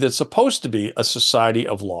society that's supposed to be a society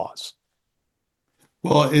of laws.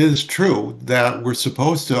 Well, it is true that we're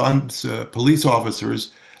supposed to, police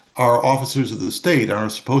officers are officers of the state and are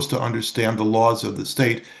supposed to understand the laws of the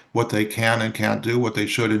state, what they can and can't do, what they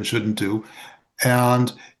should and shouldn't do.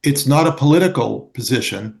 And it's not a political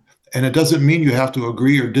position, and it doesn't mean you have to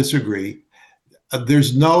agree or disagree.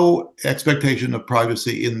 There's no expectation of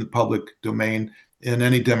privacy in the public domain in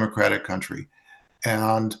any democratic country.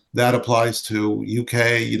 And that applies to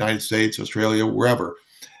UK, United States, Australia, wherever.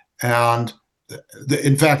 And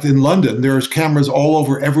in fact, in London, there's cameras all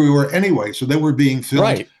over everywhere anyway. So they were being filmed,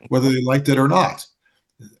 right, whether they liked it or not,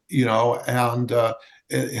 and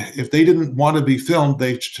if they didn't want to be filmed,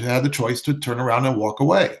 they had the choice to turn around and walk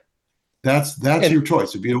away. That's your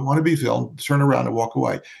choice. If you don't want to be filmed, turn around and walk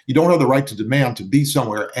away. You don't have the right to demand to be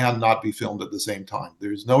somewhere and not be filmed at the same time.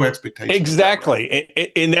 There's no expectation.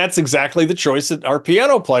 Exactly. And that's exactly the choice that our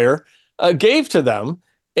piano player gave to them.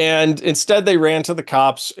 And instead they ran to the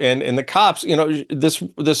cops, and the cops,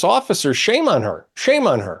 this officer, shame on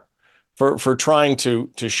her for trying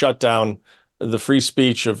to shut down the free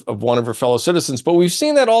speech of one of her fellow citizens. But we've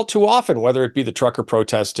seen that all too often, whether it be the trucker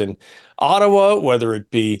protest in Ottawa, whether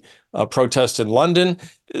it be a protest in London.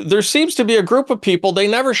 There seems to be a group of people they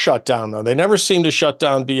never shut down, though. They never seem to shut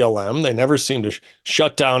down BLM. They never seem to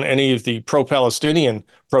shut down any of the pro-Palestinian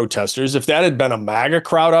protesters. If that had been a MAGA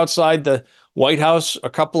crowd outside the White House a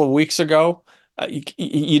couple of weeks ago,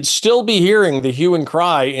 you'd still be hearing the hue and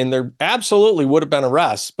cry, and there absolutely would have been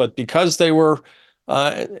arrests. But because they were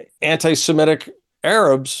anti-Semitic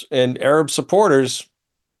Arabs and Arab supporters,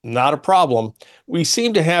 not a problem. We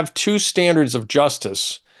seem to have two standards of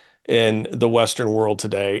justice in the Western world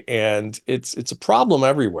today, and it's a problem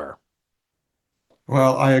everywhere.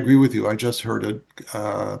 Well, I agree with you. I just heard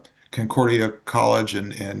at Concordia College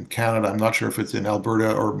in Canada, I'm not sure if it's in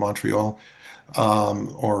Alberta or Montreal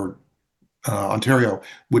or Ontario,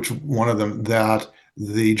 which one of them, that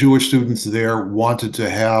the Jewish students there wanted to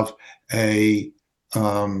have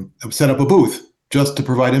set up a booth just to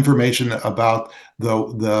provide information about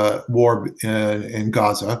the war in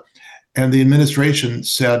Gaza. And the administration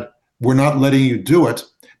said, we're not letting you do it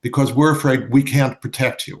because we're afraid we can't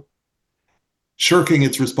protect you, shirking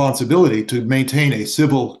its responsibility to maintain a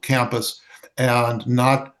civil campus and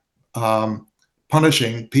not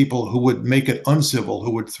punishing people who would make it uncivil,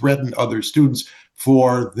 who would threaten other students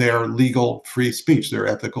for their legal free speech, their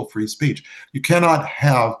ethical free speech. You cannot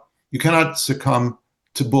succumb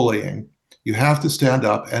to bullying, you have to stand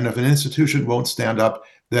up. And if an institution won't stand up,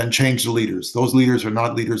 then change the leaders. Those leaders are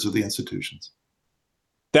not leaders of the institutions.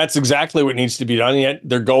 That's exactly what needs to be done. Yet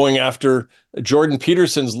they're going after Jordan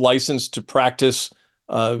Peterson's license to practice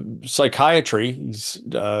psychiatry. He's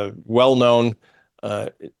a well-known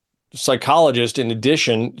psychologist in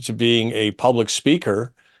addition to being a public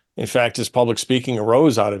speaker. In fact, his public speaking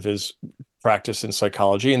arose out of his practice in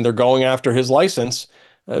psychology, and they're going after his license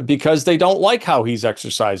because they don't like how he's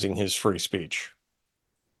exercising his free speech.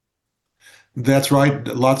 That's right.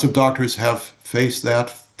 Lots of doctors have faced that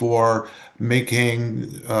for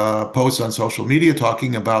making posts on social media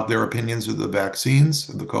talking about their opinions of the vaccines,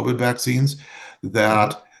 the COVID vaccines,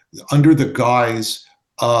 that under the guise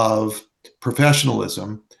of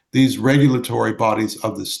professionalism, these regulatory bodies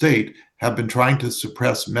of the state have been trying to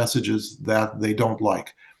suppress messages that they don't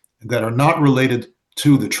like, that are not related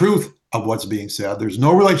to the truth of what's being said. There's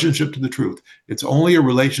no relationship to the truth. It's only a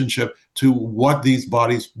relationship to what these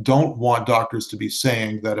bodies don't want doctors to be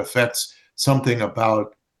saying that affects something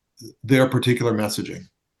about their particular messaging.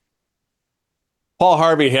 Paul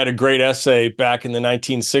Harvey had a great essay back in the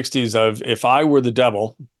 1960s of, if I were the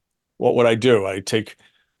devil, what would I do? I'd take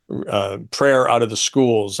prayer out of the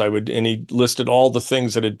schools. And he listed all the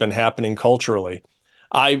things that had been happening culturally.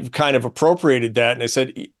 I've kind of appropriated that. And I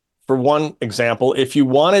said, for one example, if you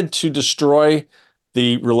wanted to destroy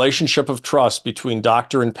the relationship of trust between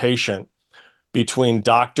doctor and patient, between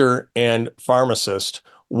doctor and pharmacist,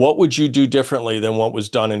 what would you do differently than what was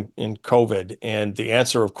done in COVID? And the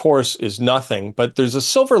answer, of course, is nothing. But there's a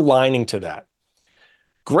silver lining to that.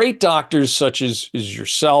 Great doctors such as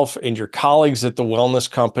yourself and your colleagues at the Wellness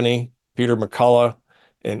Company, Peter McCullough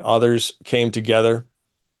and others, came together,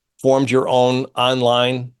 formed your own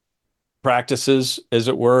online practices, as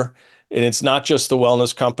it were. And it's not just the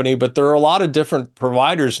Wellness Company, but there are a lot of different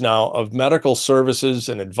providers now of medical services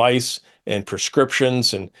and advice and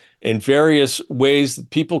prescriptions and in various ways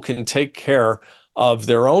that people can take care of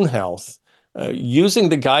their own health using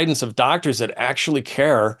the guidance of doctors that actually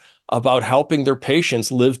care about helping their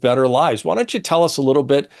patients live better lives. Why don't you tell us a little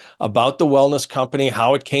bit about the Wellness Company,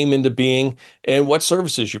 how it came into being, and what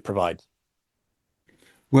services you provide?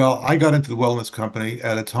 Well, I got into the Wellness Company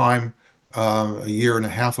at a time a year and a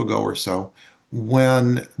half ago or so,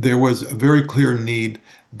 when there was a very clear need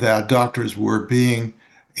that doctors were being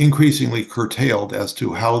increasingly curtailed as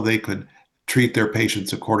to how they could treat their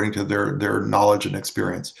patients according to their knowledge and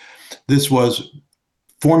experience. This was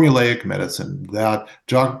formulaic medicine, that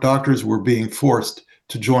doctors were being forced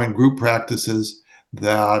to join group practices,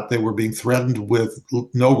 that they were being threatened with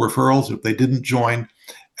no referrals if they didn't join.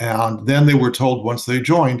 And then they were told once they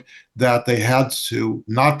joined that they had to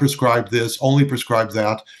not prescribe this, only prescribe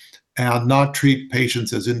that, and not treat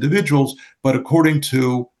patients as individuals, but according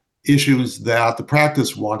to issues that the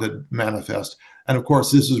practice wanted manifest. And of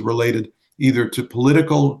course, this is related either to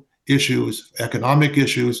political issues, economic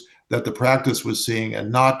issues that the practice was seeing,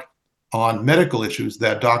 and not on medical issues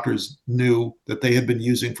that doctors knew that they had been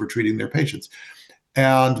using for treating their patients.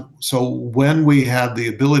 And so when we had the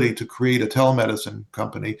ability to create a telemedicine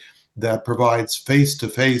company that provides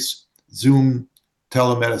face-to-face Zoom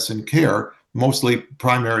telemedicine care, mostly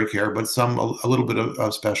primary care, but a little bit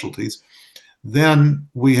of specialties, then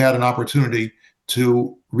we had an opportunity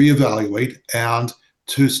to reevaluate and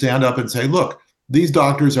to stand up and say, look, these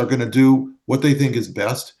doctors are going to do what they think is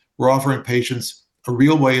best. We're offering patients a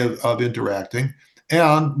real way of interacting,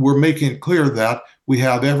 and we're making it clear that we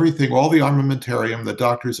have everything, all the armamentarium that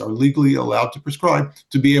doctors are legally allowed to prescribe,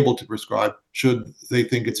 to be able to prescribe should they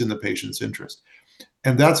think it's in the patient's interest.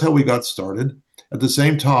 And that's how we got started. At the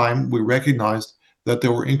same time, we recognized that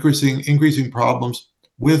there were increasing problems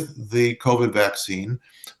with the COVID vaccine,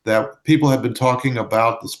 that people have been talking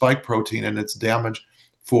about the spike protein and its damage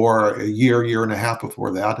for a year and a half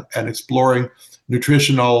before that, and exploring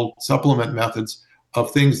nutritional supplement methods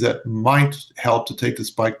of things that might help to take the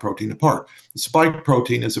spike protein apart. The spike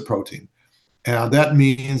protein is a protein, and that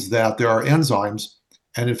means that there are enzymes,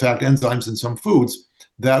 and in fact enzymes in some foods,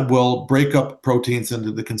 that will break up proteins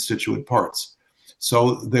into the constituent parts.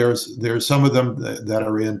 So there's some of them that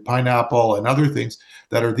are in pineapple and other things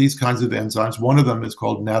that are these kinds of enzymes. One of them is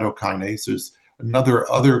called nattokinase. There's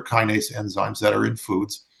other kinase enzymes that are in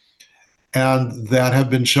foods, and that have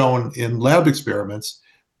been shown in lab experiments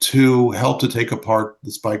to help to take apart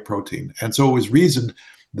the spike protein. And so it was reasoned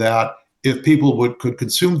that if people could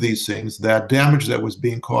consume these things, that damage that was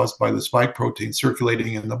being caused by the spike protein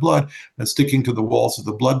circulating in the blood and sticking to the walls of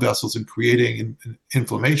the blood vessels and creating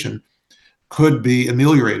inflammation could be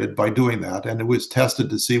ameliorated by doing that. And it was tested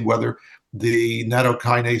to see whether the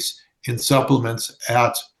nattokinase in supplements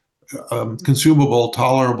at consumable,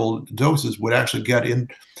 tolerable doses would actually get in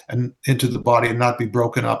and into the body and not be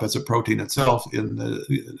broken up as a protein itself in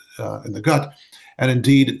the gut. And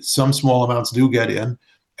indeed, some small amounts do get in.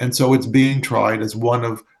 And so it's being tried as one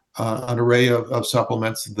of an array of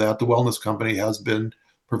supplements that the wellness company has been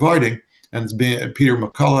providing. And Peter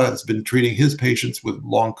McCullough has been treating his patients with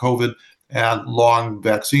long COVID and long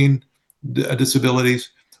vaccine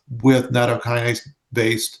disabilities with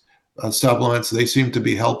nattokinase-based supplements. They seem to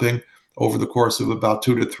be helping over the course of about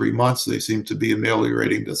 2 to 3 months. They seem to be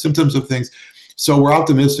ameliorating the symptoms of things. So we're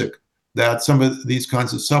optimistic that some of these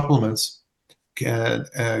kinds of supplements can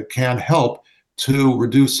help to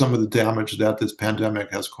reduce some of the damage that this pandemic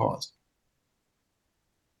has caused.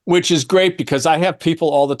 Which is great, because I have people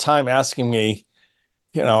all the time asking me,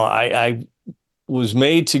 I was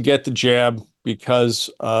made to get the jab because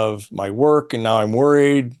of my work, and now I'm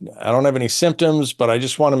worried. I don't have any symptoms, but I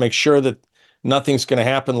just want to make sure that nothing's going to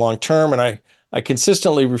happen long term. And I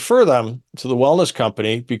consistently refer them to the wellness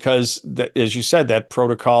company because, as you said, that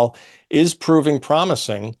protocol is proving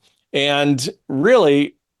promising. And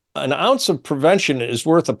really, an ounce of prevention is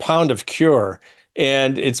worth a pound of cure.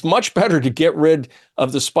 And it's much better to get rid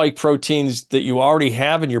of the spike proteins that you already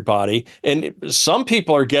have in your body. And some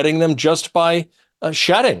people are getting them just by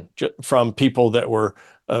shedding from people that were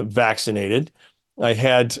vaccinated. I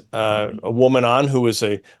had a woman on who was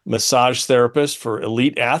a massage therapist for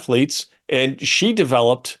elite athletes, and she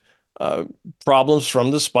developed problems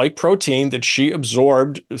from the spike protein that she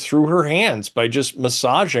absorbed through her hands by just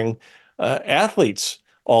massaging athletes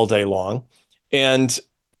all day long. And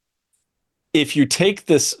if you take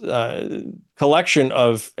this collection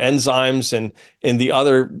of enzymes and the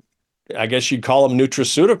other, I guess you'd call them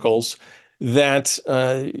nutraceuticals, that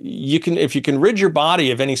if you can rid your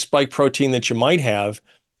body of any spike protein that you might have,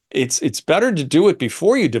 it's better to do it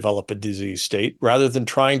before you develop a disease state rather than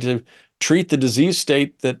trying to treat the disease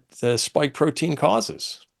state that the spike protein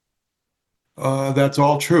causes. That's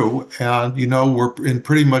all true. And, we're in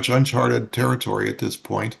pretty much uncharted territory at this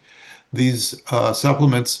point. These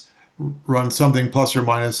supplements run something plus or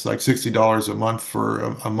minus like $60 a month for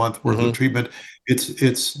a month worth of treatment.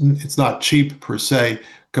 It's not cheap per se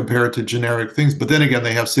compared to generic things, but then again,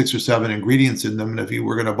 they have 6 or 7 ingredients in them, and if you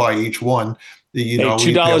were going to buy each one,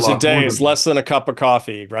 $2 a day is less than a cup of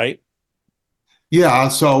coffee, right? Yeah,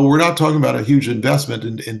 so we're not talking about a huge investment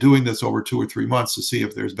in doing this over 2 or 3 months to see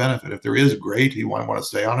if there's benefit. If there is, great, you want to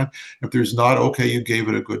stay on it. If there's not, okay, you gave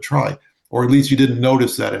it a good try, or at least you didn't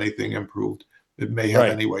notice that anything improved. It may have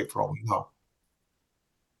anyway, for all we know.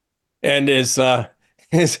 And as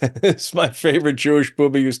my favorite Jewish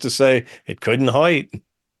booby used to say, it couldn't hurt.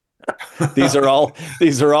 These are all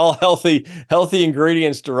healthy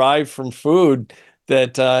ingredients derived from food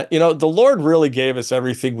that, the Lord really gave us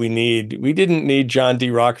everything we need. We didn't need John D.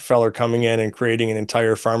 Rockefeller coming in and creating an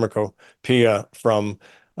entire pharmacopoeia from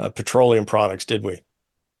petroleum products, did we?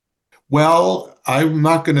 Well, I'm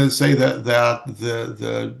not going to say that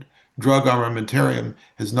the drug armamentarium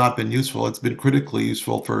has not been useful. It's been critically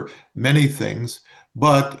useful for many things,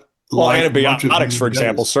 but antibiotics, for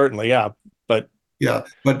example, certainly, yeah. But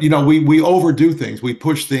we overdo things. We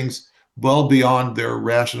push things well beyond their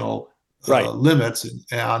rational limits,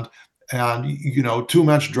 and too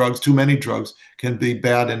many drugs can be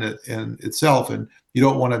bad in itself, and you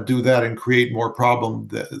don't want to do that and create more problem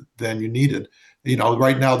than you needed.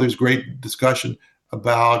 Right now there's great discussion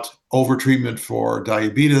about overtreatment for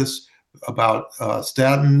diabetes, about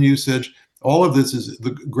statin usage. All of this is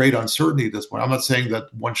the great uncertainty at this point. I'm not saying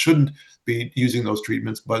that one shouldn't be using those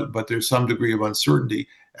treatments, but there's some degree of uncertainty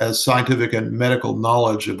as scientific and medical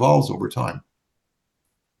knowledge evolves over time.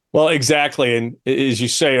 Well, exactly. And as you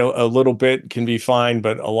say, a little bit can be fine,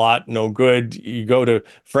 but a lot, no good. You go to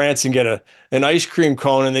France and get an ice cream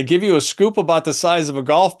cone, and they give you a scoop about the size of a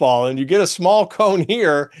golf ball, and you get a small cone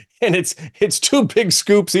here, and it's 2 big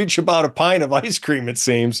scoops, each about a pint of ice cream, it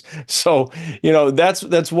seems. So,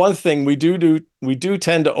 that's one thing we do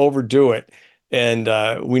tend to overdo it. And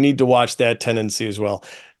we need to watch that tendency as well.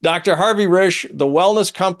 Dr. Harvey Risch, the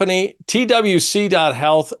wellness company,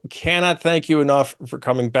 twc.health, cannot thank you enough for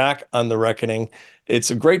coming back on The Reckoning. It's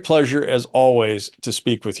a great pleasure, as always, to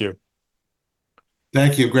speak with you.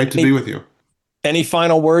 Thank you. Great to be with you. Any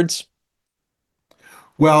final words?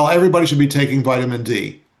 Well, everybody should be taking vitamin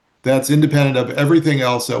D. That's independent of everything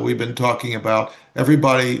else that we've been talking about.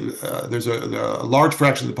 Everybody, there's a large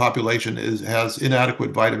fraction of the population has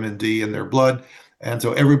inadequate vitamin D in their blood, and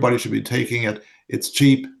so everybody should be taking it. It's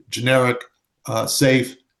cheap, generic,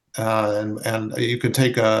 safe, and you can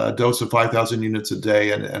take a dose of 5,000 units a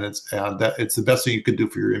day, and it's the best thing you can do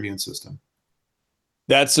for your immune system.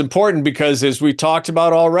 That's important because, as we talked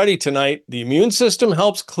about already tonight, the immune system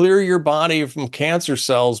helps clear your body from cancer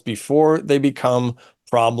cells before they become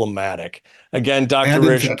problematic. Again, Dr.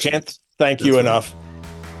 Risch, can't thank you enough.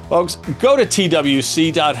 Folks, go to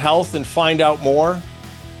twc.health and find out more.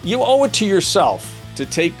 You owe it to yourself to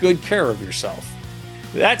take good care of yourself.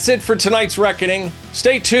 That's it for tonight's Reckoning.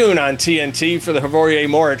 Stay tuned on TNT for the Havorier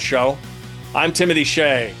Moritz Show. I'm Timothy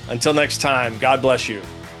Shea. Until next time, God bless you.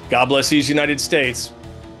 God bless these United States.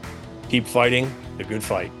 Keep fighting the good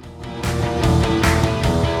fight.